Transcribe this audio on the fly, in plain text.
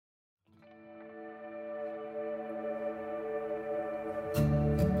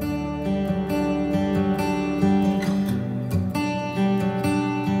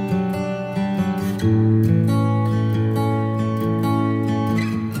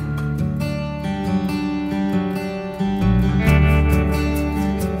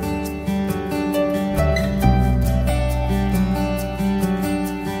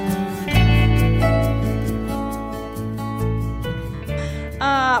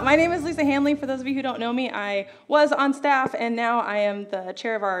My name is Hanle. For those of you who don't know me, I was on staff, and now I am the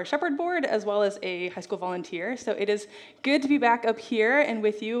chair of our Shepherd Board, as well as a high school volunteer. So it is good to be back up here and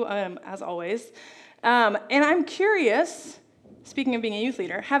with you, as always. And I'm curious, speaking of being a youth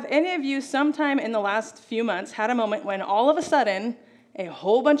leader, have any of you sometime in the last few months had a moment when all of a sudden a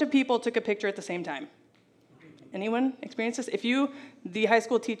whole bunch of people took a picture at the same time? Anyone experience this? The high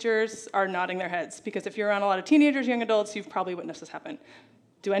school teachers are nodding their heads, because if you're around a lot of teenagers, young adults, you've probably witnessed this happen.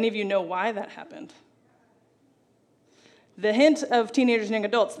 Do any of you know why that happened? The hint of teenagers and young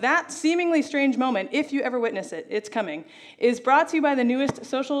adults, that seemingly strange moment, if you ever witness it, it's coming, is brought to you by the newest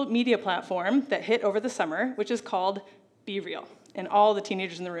social media platform that hit over the summer, which is called Be Real. And all the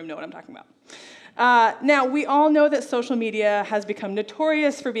teenagers in the room know what I'm talking about. Now, we all know that social media has become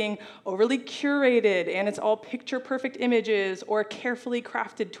notorious for being overly curated, and it's all picture-perfect images or carefully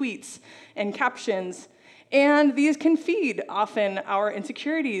crafted tweets and captions. And these can feed often our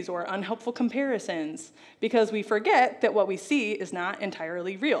insecurities or unhelpful comparisons, because we forget that what we see is not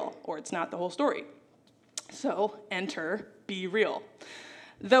entirely real, or it's not the whole story. So enter Be Real.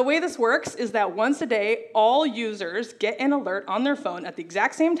 The way this works is that once a day, all users get an alert on their phone at the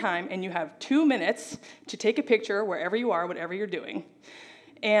exact same time, and you have 2 minutes to take a picture wherever you are, whatever you're doing.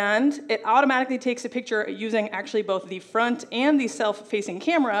 And it automatically takes a picture using actually both the front and the self-facing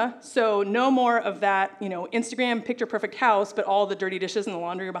camera, so no more of that, Instagram picture-perfect house, but all the dirty dishes and the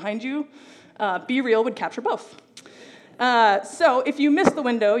laundry are behind you. Be Real would capture both. So if you miss the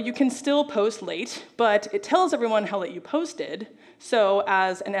window, you can still post late, but it tells everyone how late you posted. So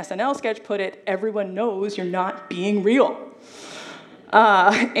as an SNL sketch put it, everyone knows you're not being real.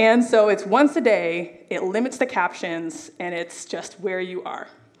 And so it's once a day, it limits the captions, and it's just where you are.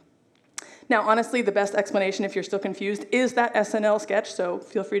 Now, honestly, the best explanation, if you're still confused, is that SNL sketch, so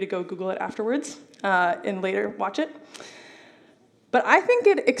feel free to go Google it afterwards and later watch it. But I think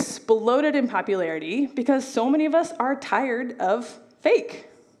it exploded in popularity because so many of us are tired of fake.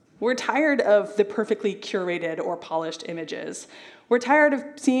 We're tired of the perfectly curated or polished images. We're tired of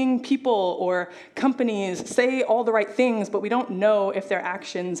seeing people or companies say all the right things, but we don't know if their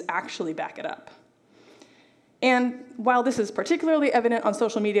actions actually back it up. And while this is particularly evident on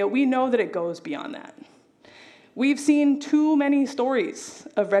social media, we know that it goes beyond that. We've seen too many stories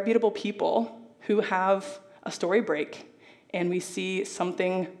of reputable people who have a story break, and we see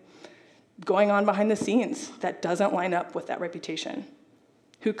something going on behind the scenes that doesn't line up with that reputation,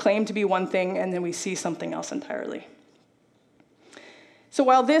 who claim to be one thing, and then we see something else entirely. So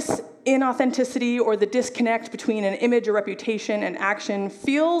while this inauthenticity or the disconnect between an image or reputation and action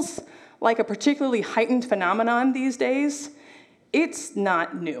feels like a particularly heightened phenomenon these days, it's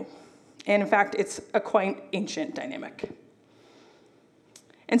not new. And in fact, it's a quite ancient dynamic.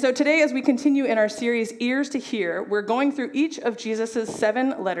 And so today, as we continue in our series, Ears to Hear, we're going through each of Jesus'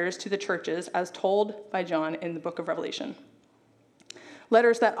 7 letters to the churches as told by John in the book of Revelation.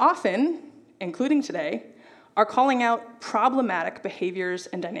 Letters that often, including today, are calling out problematic behaviors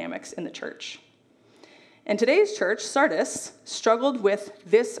and dynamics in the church. And today's church, Sardis, struggled with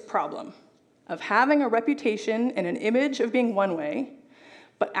this problem of having a reputation and an image of being one way,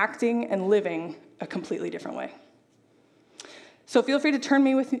 but acting and living a completely different way. So feel free to turn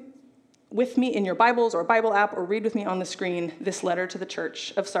with me in your Bibles or Bible app, or read with me on the screen this letter to the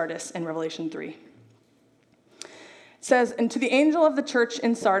church of Sardis in Revelation 3. It says, "And to the angel of the church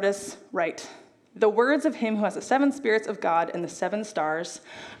in Sardis write, the words of him who has the 7 spirits of God and the 7 stars,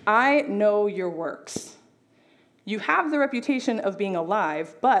 I know your works. You have the reputation of being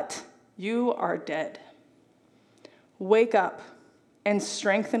alive, but you are dead. Wake up and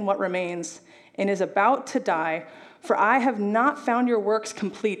strengthen what remains and is about to die, for I have not found your works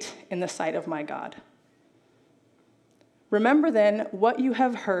complete in the sight of my God. Remember then what you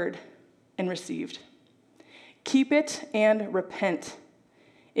have heard and received. Keep it and repent.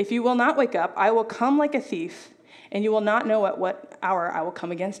 If you will not wake up, I will come like a thief, and you will not know at what hour I will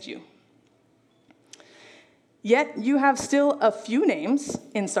come against you. Yet you have still a few names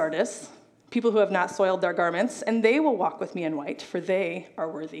in Sardis, people who have not soiled their garments, and they will walk with me in white, for they are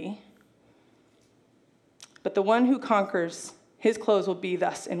worthy. But the one who conquers, his clothes will be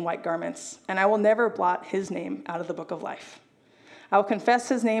thus in white garments, and I will never blot his name out of the book of life. I will confess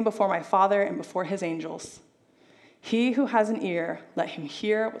his name before my Father and before his angels. He who has an ear, let him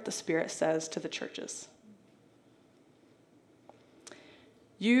hear what the Spirit says to the churches.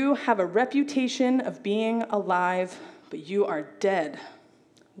 You have a reputation of being alive, but you are dead.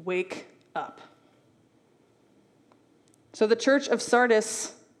 Wake up. So the church of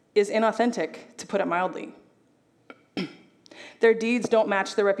Sardis is inauthentic, to put it mildly. Their deeds don't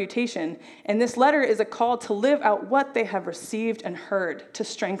match their reputation, and this letter is a call to live out what they have received and heard, to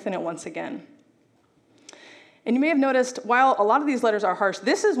strengthen it once again. And you may have noticed, while a lot of these letters are harsh,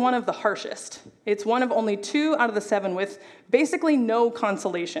 this is one of the harshest. It's one of only 2 out of the 7 with basically no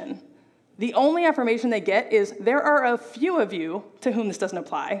consolation. The only affirmation they get is, there are a few of you to whom this doesn't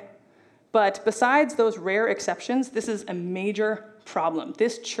apply. But besides those rare exceptions, this is a major problem.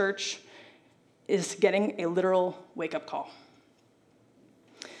 This church is getting a literal wake-up call.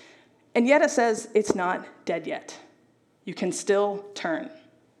 And yet it says it's not dead yet. You can still turn.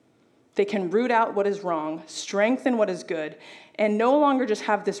 They can root out what is wrong, strengthen what is good, and no longer just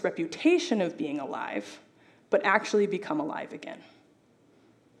have this reputation of being alive, but actually become alive again.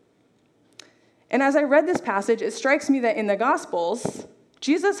 And as I read this passage, it strikes me that in the Gospels,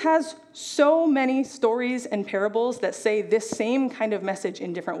 Jesus has so many stories and parables that say this same kind of message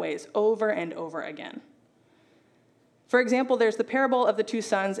in different ways, over and over again. For example, there's the parable of the 2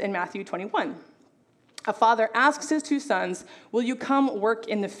 sons in Matthew 21. A father asks his 2 sons, will you come work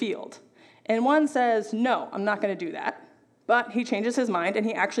in the field? And one says, no, I'm not going to do that. But he changes his mind and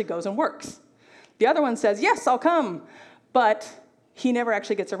he actually goes and works. The other one says, yes, I'll come. But he never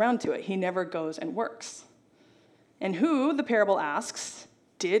actually gets around to it. He never goes and works. And who, the parable asks,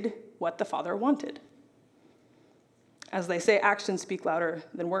 did what the father wanted? As they say, actions speak louder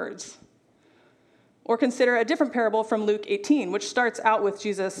than words. Or consider a different parable from Luke 18, which starts out with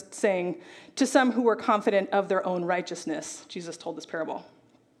Jesus saying, to some who were confident of their own righteousness, Jesus told this parable.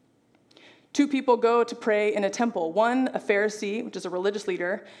 2 people go to pray in a temple, one a Pharisee, which is a religious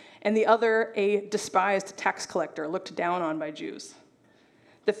leader, and the other a despised tax collector, looked down on by Jews.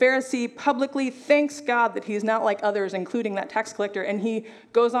 The Pharisee publicly thanks God that he's not like others, including that tax collector, and he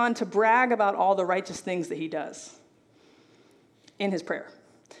goes on to brag about all the righteous things that he does in his prayer.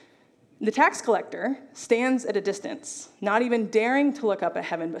 The tax collector stands at a distance, not even daring to look up at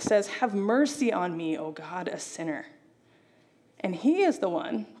heaven, but says, have mercy on me, O God, a sinner. And he is the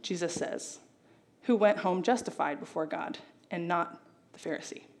one, Jesus says, who went home justified before God, and not the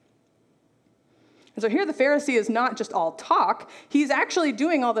Pharisee. And so here the Pharisee is not just all talk. He's actually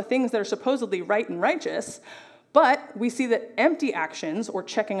doing all the things that are supposedly right and righteous, but we see that empty actions or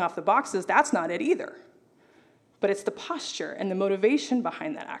checking off the boxes, that's not it either. But it's the posture and the motivation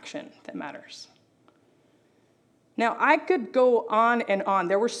behind that action that matters. Now, I could go on and on.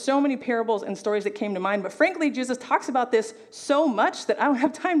 There were so many parables and stories that came to mind, but frankly, Jesus talks about this so much that I don't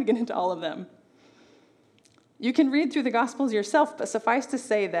have time to get into all of them. You can read through the Gospels yourself, but suffice to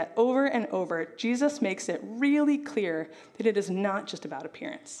say that over and over, Jesus makes it really clear that it is not just about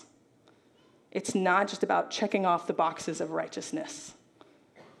appearance. It's not just about checking off the boxes of righteousness.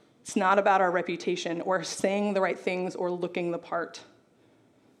 It's not about our reputation or saying the right things or looking the part.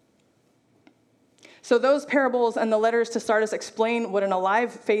 So those parables and the letters to Sardis explain what an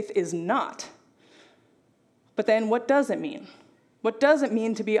alive faith is not. But then what does it mean? What does it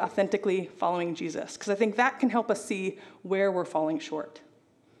mean to be authentically following Jesus? Because I think that can help us see where we're falling short.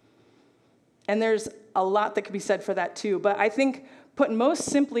 And there's a lot that could be said for that too. But I think put most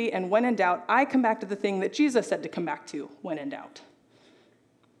simply and when in doubt, I come back to the thing that Jesus said to come back to when in doubt,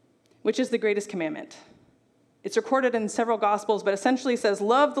 which is the greatest commandment. It's recorded in several Gospels, but essentially says,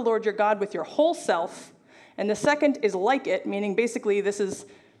 love the Lord your God with your whole self. And the second is like it, meaning basically this is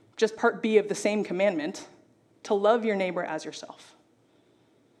just part B of the same commandment, to love your neighbor as yourself.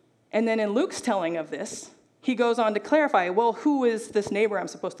 And then in Luke's telling of this, he goes on to clarify, well, who is this neighbor I'm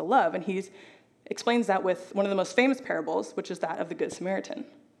supposed to love? And he explains that with one of the most famous parables, which is that of the Good Samaritan,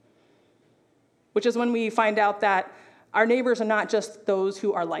 which is when we find out that our neighbors are not just those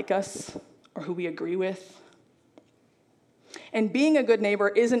who are like us or who we agree with. And being a good neighbor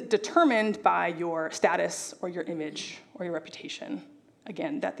isn't determined by your status or your image or your reputation.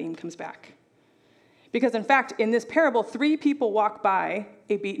 Again, that theme comes back. Because in fact, in this parable, 3 people walk by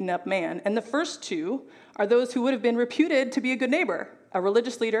a beaten up man, and the first 2 are those who would have been reputed to be a good neighbor, a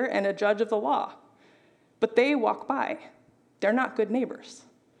religious leader and a judge of the law. But they walk by. They're not good neighbors.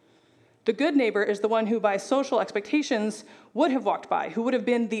 The good neighbor is the one who, by social expectations, would have walked by, who would have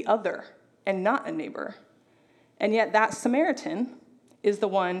been the other and not a neighbor. And yet that Samaritan is the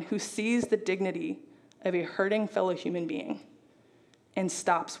one who sees the dignity of a hurting fellow human being and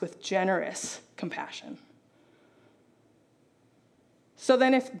stops with generous compassion. So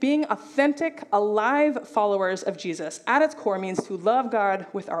then if being authentic, alive followers of Jesus at its core means to love God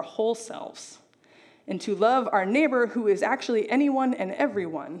with our whole selves and to love our neighbor, who is actually anyone and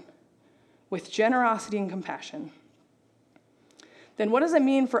everyone, with generosity and compassion, then what does it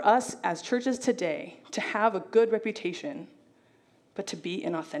mean for us as churches today to have a good reputation, but to be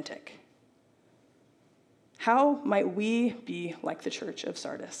inauthentic? How might we be like the church of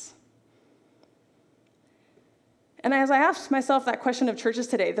Sardis? And as I asked myself that question of churches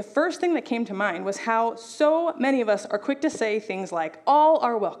today, the first thing that came to mind was how so many of us are quick to say things like, all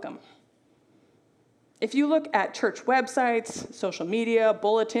are welcome. If you look at church websites, social media,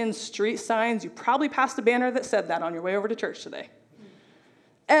 bulletins, street signs, you probably passed a banner that said that on your way over to church today.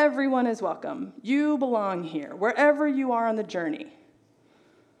 Everyone is welcome. You belong here, wherever you are on the journey.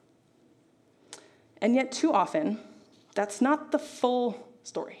 And yet, too often, that's not the full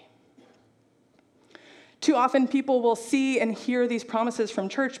story. Too often, people will see and hear these promises from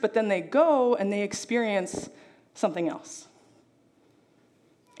church, but then they go and they experience something else.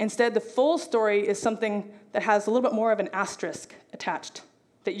 Instead, the full story is something that has a little bit more of an asterisk attached,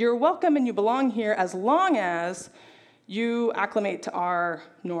 that you're welcome and you belong here as long as you acclimate to our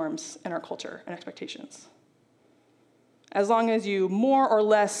norms and our culture and expectations. As long as you more or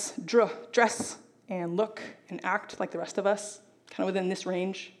less dress and look and act like the rest of us, kind of within this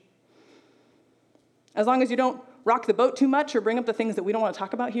range. As long as you don't rock the boat too much or bring up the things that we don't want to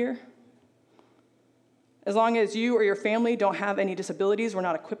talk about here. As long as you or your family don't have any disabilities we're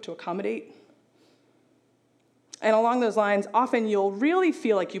not equipped to accommodate. And along those lines, often you'll really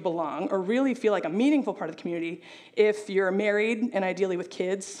feel like you belong or really feel like a meaningful part of the community if you're married and ideally with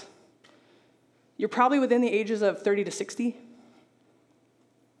kids. You're probably within the ages of 30 to 60.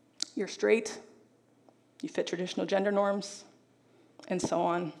 You're straight. You fit traditional gender norms, and so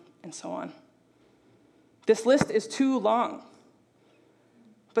on and so on. This list is too long.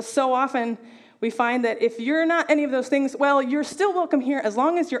 But so often, we find that if you're not any of those things, well, you're still welcome here as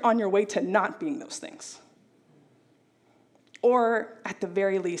long as you're on your way to not being those things. Or, at the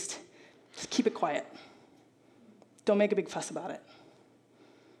very least, just keep it quiet. Don't make a big fuss about it.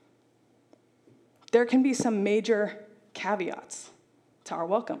 There can be some major caveats to our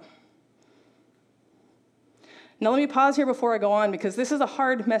welcome. Now, let me pause here before I go on, because this is a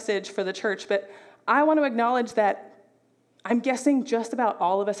hard message for the church, but I want to acknowledge that I'm guessing just about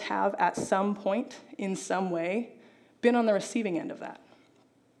all of us have, at some point, in some way, been on the receiving end of that.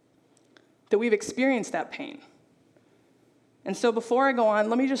 That we've experienced that pain. And so before I go on,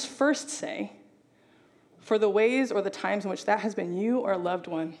 let me just first say, for the ways or the times in which that has been you or a loved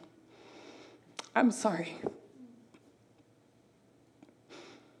one, I'm sorry.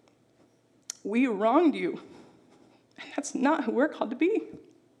 We wronged you, and that's not who we're called to be.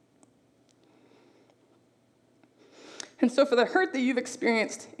 And so for the hurt that you've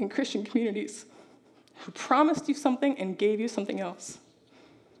experienced in Christian communities who promised you something and gave you something else,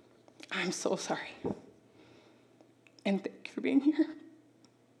 I'm so sorry. And thank you for being here.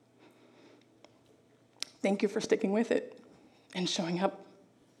 Thank you for sticking with it and showing up.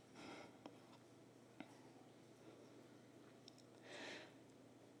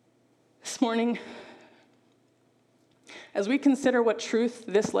 This morning, as we consider what truth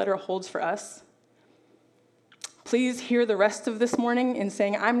this letter holds for us, please hear the rest of this morning in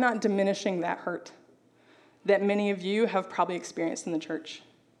saying, I'm not diminishing that hurt that many of you have probably experienced in the church.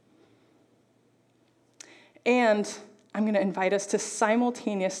 And I'm going to invite us to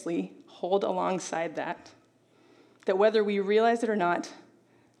simultaneously hold alongside that whether we realize it or not,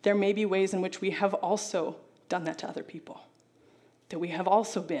 there may be ways in which we have also done that to other people, that we have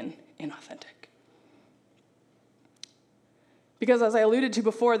also been inauthentic. Because as I alluded to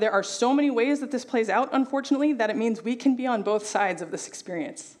before, there are so many ways that this plays out, unfortunately, that it means we can be on both sides of this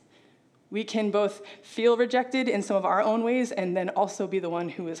experience. We can both feel rejected in some of our own ways and then also be the one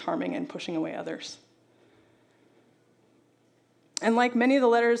who is harming and pushing away others. And like many of the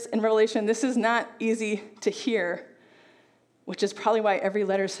letters in Revelation, this is not easy to hear, which is probably why every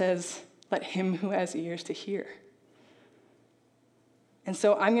letter says, let him who has ears to hear. And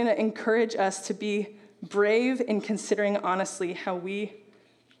so I'm going to encourage us to be brave in considering honestly how we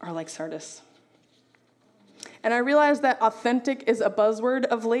are like Sardis. And I realize that authentic is a buzzword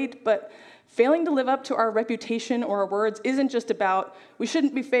of late, but failing to live up to our reputation or our words isn't just about we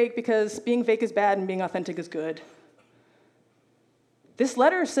shouldn't be fake because being fake is bad and being authentic is good. This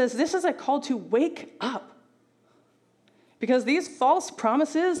letter says this is a call to wake up. Because these false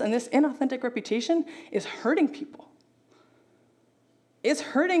promises and this inauthentic reputation is hurting people. It's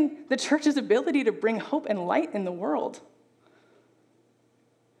hurting the church's ability to bring hope and light in the world.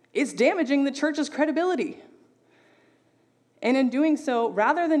 It's damaging the church's credibility. And in doing so,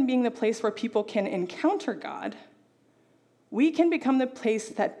 rather than being the place where people can encounter God, we can become the place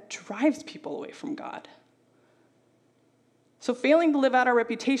that drives people away from God. So failing to live out our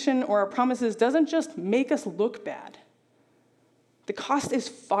reputation or our promises doesn't just make us look bad. The cost is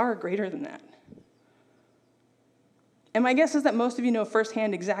far greater than that. And my guess is that most of you know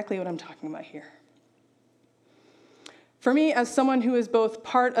firsthand exactly what I'm talking about here. For me, as someone who is both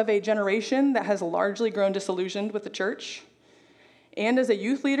part of a generation that has largely grown disillusioned with the church, and as a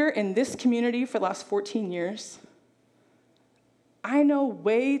youth leader in this community for the last 14 years, I know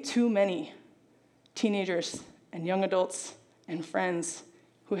way too many teenagers and young adults and friends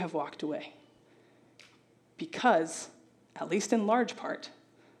who have walked away because, at least in large part,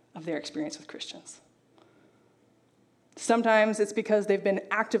 of their experience with Christians. Sometimes it's because they've been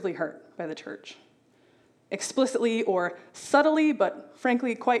actively hurt by the church, explicitly or subtly, but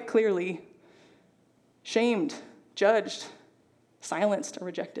frankly quite clearly, shamed, judged, silenced, or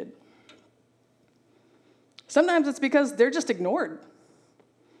rejected. Sometimes it's because they're just ignored.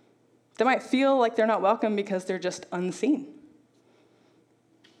 They might feel like they're not welcome because they're just unseen.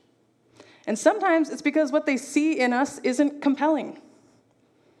 And sometimes it's because what they see in us isn't compelling.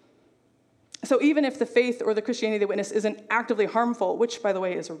 So even if the faith or the Christianity they witness isn't actively harmful, which, by the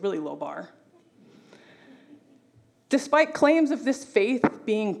way, is a really low bar, despite claims of this faith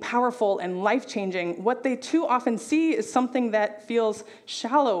being powerful and life-changing, what they too often see is something that feels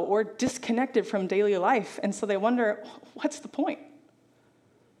shallow or disconnected from daily life. And so they wonder, what's the point?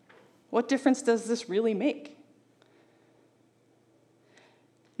 What difference does this really make?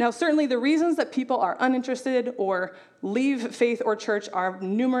 Now, certainly the reasons that people are uninterested or leave faith or church are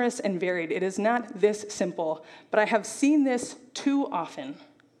numerous and varied. It is not this simple, but I have seen this too often.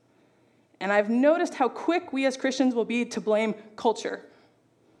 And I've noticed how quick we as Christians will be to blame culture,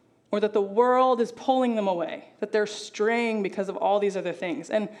 or that the world is pulling them away, that they're straying because of all these other things.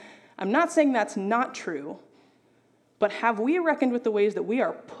 And I'm not saying that's not true, but have we reckoned with the ways that we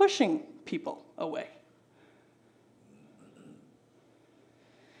are pushing people away?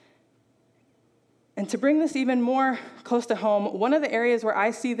 And to bring this even more close to home, one of the areas where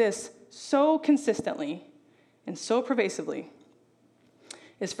I see this so consistently and so pervasively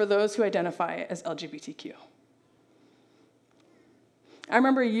is for those who identify as LGBTQ. I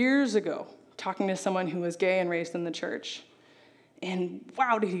remember years ago talking to someone who was gay and raised in the church, and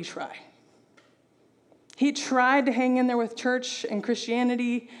wow, did he try. He tried to hang in there with church and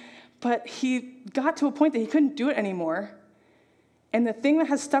Christianity, but he got to a point that he couldn't do it anymore. And the thing that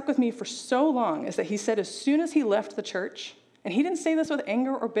has stuck with me for so long is that he said as soon as he left the church, and he didn't say this with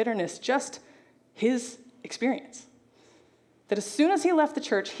anger or bitterness, just his experience, that as soon as he left the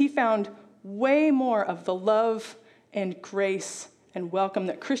church, he found way more of the love and grace and welcome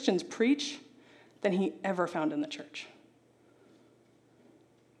that Christians preach than he ever found in the church.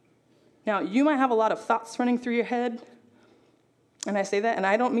 Now, you might have a lot of thoughts running through your head, and I say that, and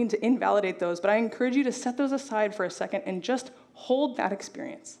I don't mean to invalidate those, but I encourage you to set those aside for a second and just hold that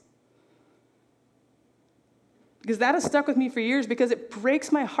experience. Because that has stuck with me for years because it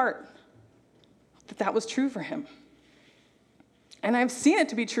breaks my heart that that was true for him. And I've seen it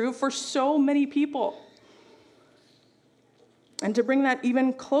to be true for so many people. And to bring that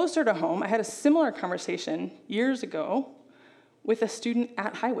even closer to home, I had a similar conversation years ago with a student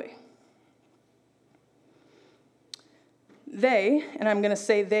at Highway. They, and I'm going to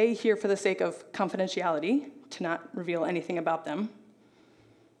say they here for the sake of confidentiality, to not reveal anything about them,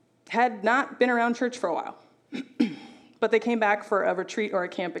 had not been around church for a while. But they came back for a retreat or a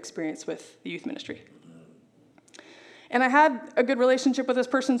camp experience with the youth ministry. And I had a good relationship with this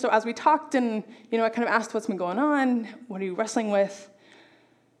person, so as we talked and, I kind of asked what's been going on, what are you wrestling with?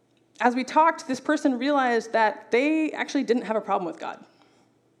 As we talked, this person realized that they actually didn't have a problem with God.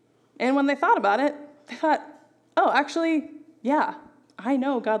 And when they thought about it, they thought, oh, actually, yeah, I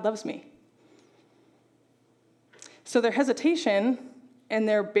know God loves me. So their hesitation and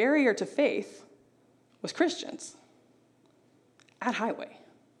their barrier to faith was Christians at Highway.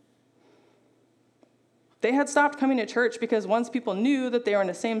 They had stopped coming to church because once people knew that they were in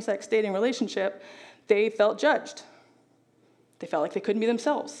a same-sex dating relationship, they felt judged. They felt like they couldn't be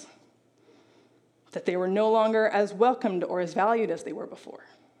themselves, that they were no longer as welcomed or as valued as they were before.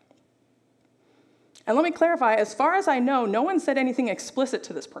 And let me clarify, as far as I know, no one said anything explicit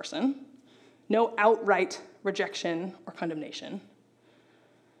to this person, no outright rejection or condemnation.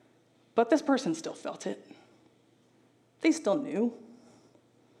 But this person still felt it. They still knew.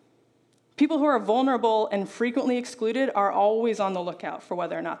 People who are vulnerable and frequently excluded are always on the lookout for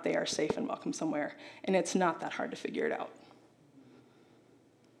whether or not they are safe and welcome somewhere, and it's not that hard to figure it out.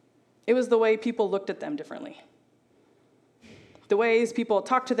 It was the way people looked at them differently. the ways people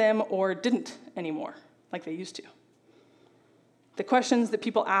talk to them or didn't anymore, like they used to. The questions that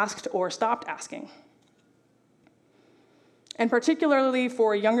people asked or stopped asking. And particularly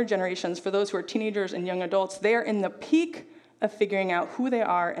for younger generations, for those who are teenagers and young adults, they are in the peak of figuring out who they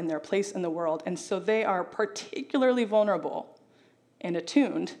are and their place in the world. And so they are particularly vulnerable and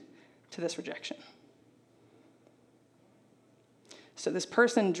attuned to this rejection. So this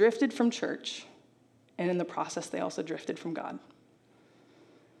person drifted from church, and in the process, they also drifted from God.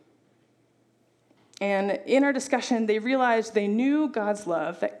 And in our discussion, they realized they knew God's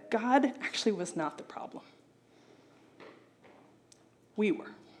love, that God actually was not the problem. We were.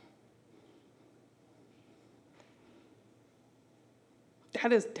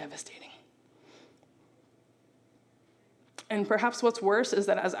 That is devastating. And perhaps what's worse is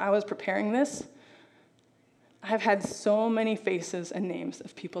that as I was preparing this, I've had so many faces and names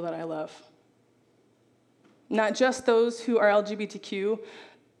of people that I love. Not just those who are LGBTQ,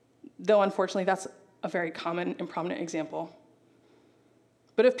 though unfortunately that's a very common and prominent example,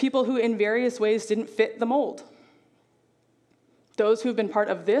 but of people who in various ways didn't fit the mold. Those who have been part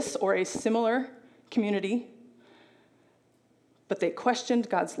of this or a similar community, but they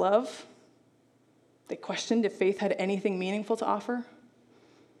questioned God's love. They questioned if faith had anything meaningful to offer.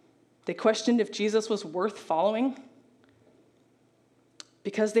 They questioned if Jesus was worth following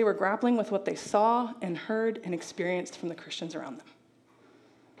because they were grappling with what they saw and heard and experienced from the Christians around them.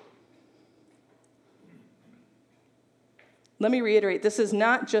 Let me reiterate, this is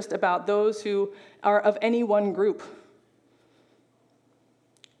not just about those who are of any one group.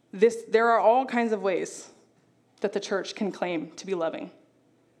 There are all kinds of ways that the church can claim to be loving,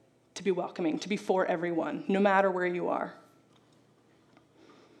 to be welcoming, to be for everyone, no matter where you are.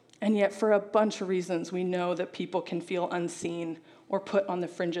 And yet, for a bunch of reasons, we know that people can feel unseen or put on the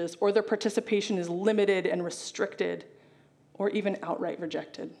fringes, or their participation is limited and restricted, or even outright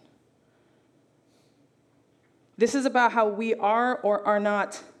rejected. This is about how we are or are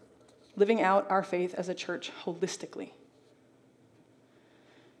not living out our faith as a church holistically.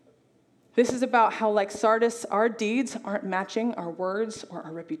 This is about how, like Sardis, our deeds aren't matching our words or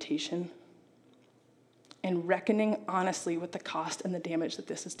our reputation, and reckoning honestly with the cost and the damage that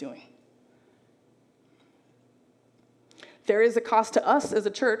this is doing. There is a cost to us as a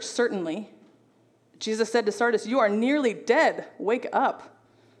church, certainly. Jesus said to Sardis, "You are nearly dead. Wake up."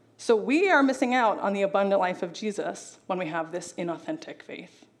 So we are missing out on the abundant life of Jesus when we have this inauthentic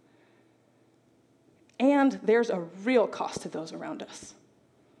faith. And there's a real cost to those around us.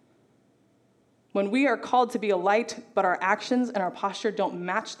 When we are called to be a light, but our actions and our posture don't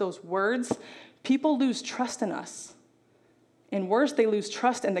match those words, people lose trust in us. And worse, they lose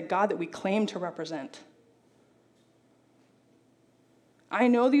trust in the God that we claim to represent. I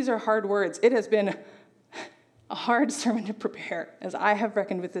know these are hard words. It has been a hard sermon to prepare, as I have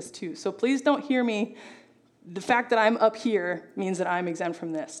reckoned with this too. So please don't hear me. The fact that I'm up here means that I'm exempt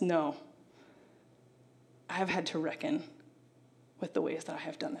from this. No. I have had to reckon with the ways that I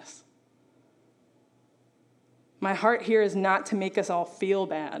have done this. My heart here is not to make us all feel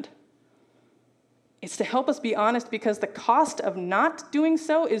bad. It's to help us be honest, because the cost of not doing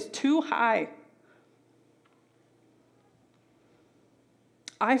so is too high.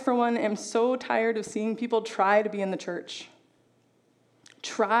 I, for one, am so tired of seeing people try to be in the church,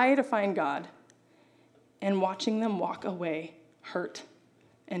 try to find God, and watching them walk away hurt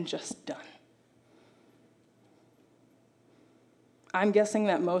and just done. I'm guessing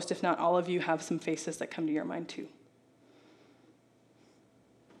that most, if not all of you, have some faces that come to your mind too.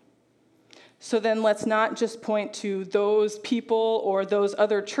 So then let's not just point to those people or those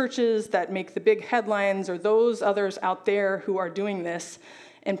other churches that make the big headlines, or those others out there who are doing this,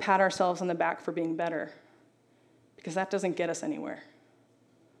 and pat ourselves on the back for being better, because that doesn't get us anywhere.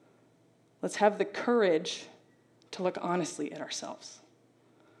 Let's have the courage to look honestly at ourselves,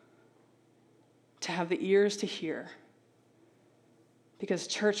 to have the ears to hear, because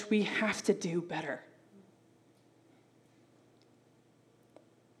church, we have to do better.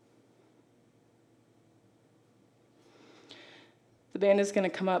 The band is going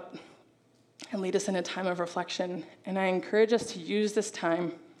to come up and lead us in a time of reflection, and I encourage us to use this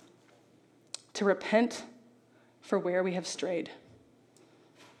time to repent for where we have strayed,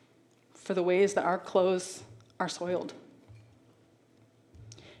 for the ways that our clothes are soiled.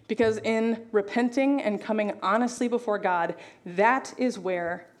 Because in repenting and coming honestly before God, that is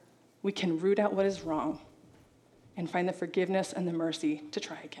where we can root out what is wrong and find the forgiveness and the mercy to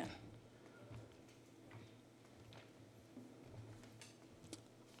try again.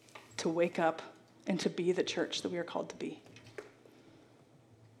 To wake up and to be the church that we are called to be.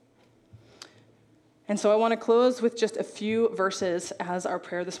 And so I want to close with just a few verses as our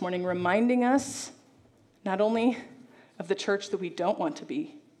prayer this morning, reminding us not only of the church that we don't want to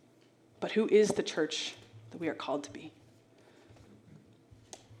be, but who is the church that we are called to be.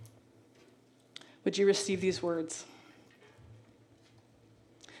 Would you receive these words?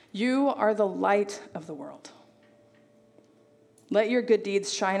 You are the light of the world. Let your good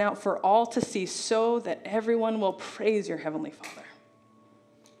deeds shine out for all to see, so that everyone will praise your heavenly Father.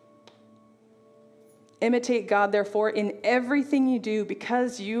 Imitate God, therefore, in everything you do,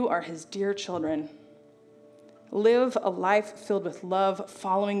 because you are his dear children. Live a life filled with love,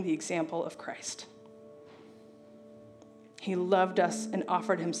 following the example of Christ. He loved us and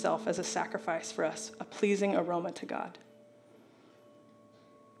offered himself as a sacrifice for us, a pleasing aroma to God.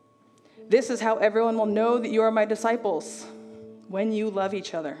 This is how everyone will know that you are my disciples, when you love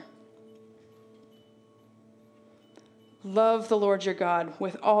each other. Love the Lord your God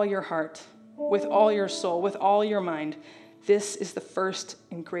with all your heart, with all your soul, with all your mind. This is the first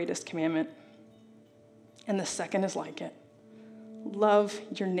and greatest commandment. And the second is like it. Love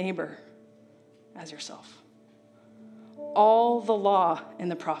your neighbor as yourself. All the law and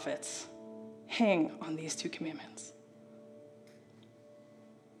the prophets hang on these two commandments.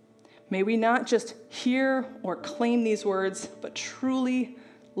 May we not just hear or claim these words, but truly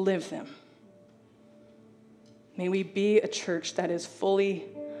live them. May we be a church that is fully,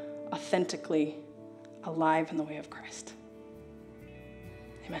 authentically alive in the way of Christ.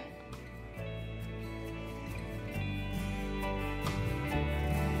 Amen.